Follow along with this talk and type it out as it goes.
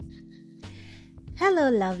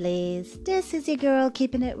Hello, lovelies. This is your girl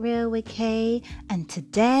keeping it real with Kay, and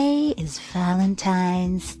today is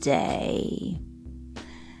Valentine's Day.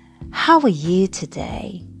 How are you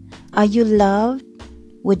today? Are you loved?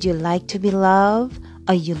 Would you like to be loved?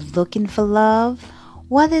 Are you looking for love?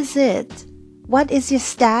 What is it? What is your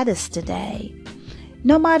status today?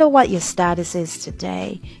 No matter what your status is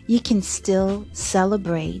today, you can still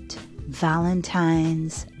celebrate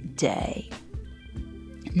Valentine's Day.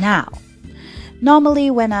 Now, normally,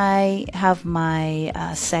 when I have my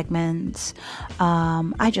segments,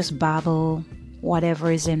 I just babble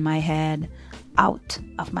whatever is in my head out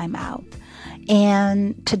of my mouth.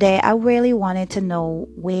 And today, I really wanted to know,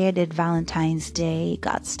 where did Valentine's Day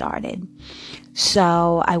got started?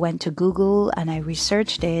 So I went to Google and I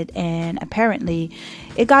researched it, and apparently,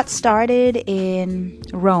 it got started in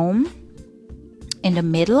Rome in the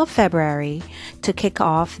middle of February to kick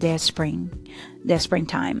off their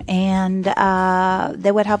springtime. And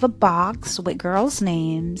they would have a box with girls'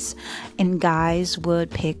 names, and guys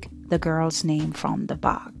would pick the girl's name from the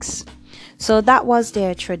box. So that was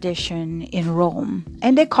their tradition in Rome.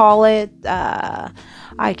 And they call it,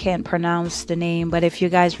 I can't pronounce the name, but if you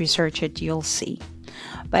guys research it, you'll see.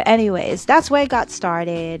 But anyways, that's where it got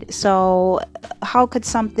started. So how could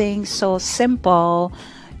something so simple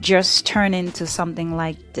just turn into something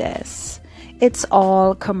like this? It's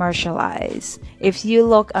all commercialized. If you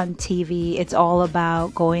look on TV, it's all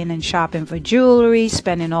about going and shopping for jewelry,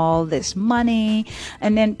 spending all this money,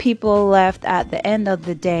 and then people left at the end of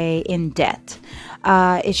the day in debt.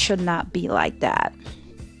 It should not be like that.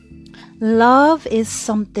 Love is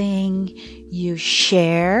something you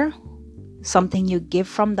share, something you give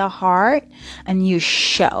from the heart, and you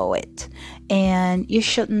show it. And you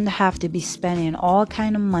shouldn't have to be spending all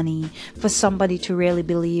kind of money for somebody to really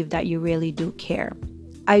believe that you really do care.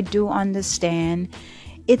 I do understand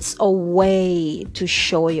it's a way to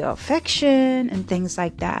show your affection and things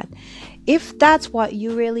like that. If that's what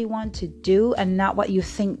you really want to do and not what you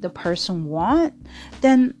think the person want,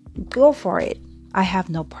 then go for it. I have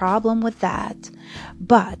no problem with that.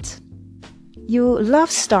 But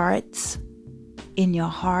love starts in your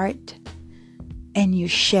heart, and you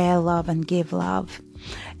share love and give love.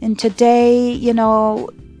 And today,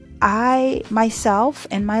 I, myself,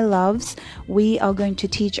 and my loves, we are going to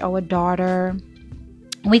teach our daughter.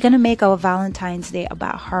 We're going to make our Valentine's Day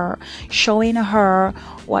about her, showing her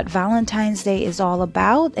what Valentine's Day is all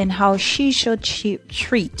about and how she should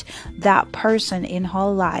treat that person in her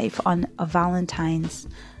life on a Valentine's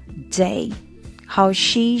Day. How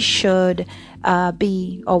she should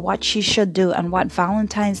be, or what she should do, and what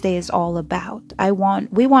Valentine's Day is all about.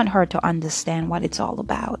 We want her to understand what it's all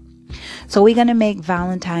about. So we're gonna make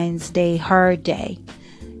Valentine's Day her day,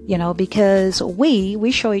 because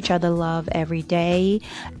we show each other love every day,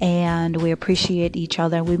 and we appreciate each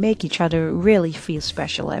other. We make each other really feel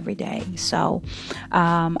special every day. So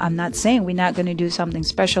I'm not saying we're not going to do something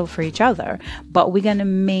special for each other, but we're going to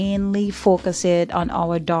mainly focus it on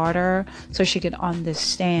our daughter so she can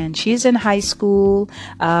understand. She's in high school.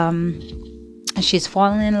 She's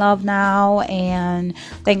fallen in love now, and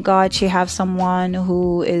thank God she has someone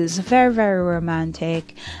who is very, very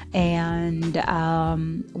romantic, and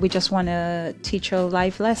we just want to teach her a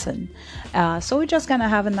life lesson. So we're just gonna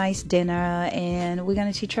have a nice dinner, and we're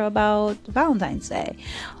gonna teach her about Valentine's Day.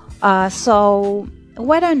 So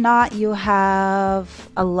whether or not you have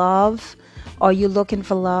a love or you're looking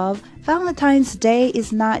for love, Valentine's Day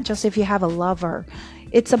is not just if you have a lover.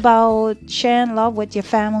 It's about sharing love with your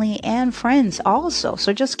family and friends also.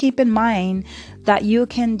 So just keep in mind that you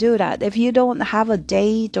can do that. If you don't have a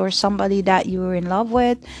date or somebody that you're in love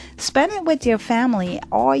with, spend it with your family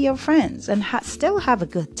or your friends and still have a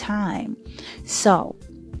good time. So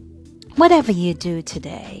whatever you do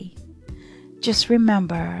today, just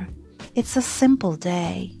remember it's a simple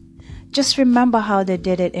day. Just remember how they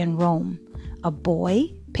did it in Rome. A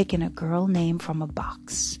boy picking a girl name from a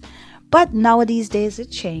box. But nowadays days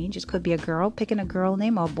it changed. It could be a girl picking a girl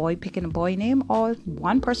name, or a boy picking a boy name, or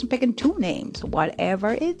one person picking two names, whatever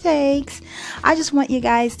it takes. I just want you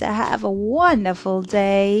guys to have a wonderful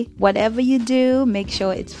day. Whatever you do, make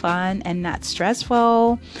sure it's fun and not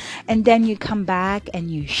stressful. And then you come back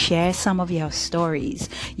and you share some of your stories.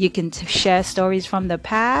 You can share stories from the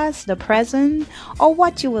past, the present, or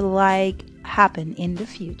what you would like happen in the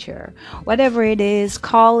future. Whatever it is,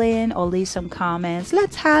 call in or leave some comments.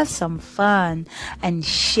 Let's have some fun and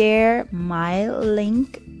share my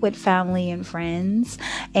link with family and friends.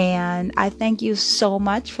 And I thank you so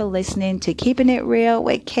much for listening to Keeping It Real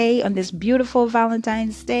with Kay on this beautiful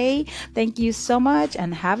Valentine's Day. Thank you so much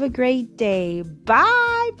and have a great day.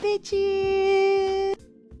 Bye, bitches.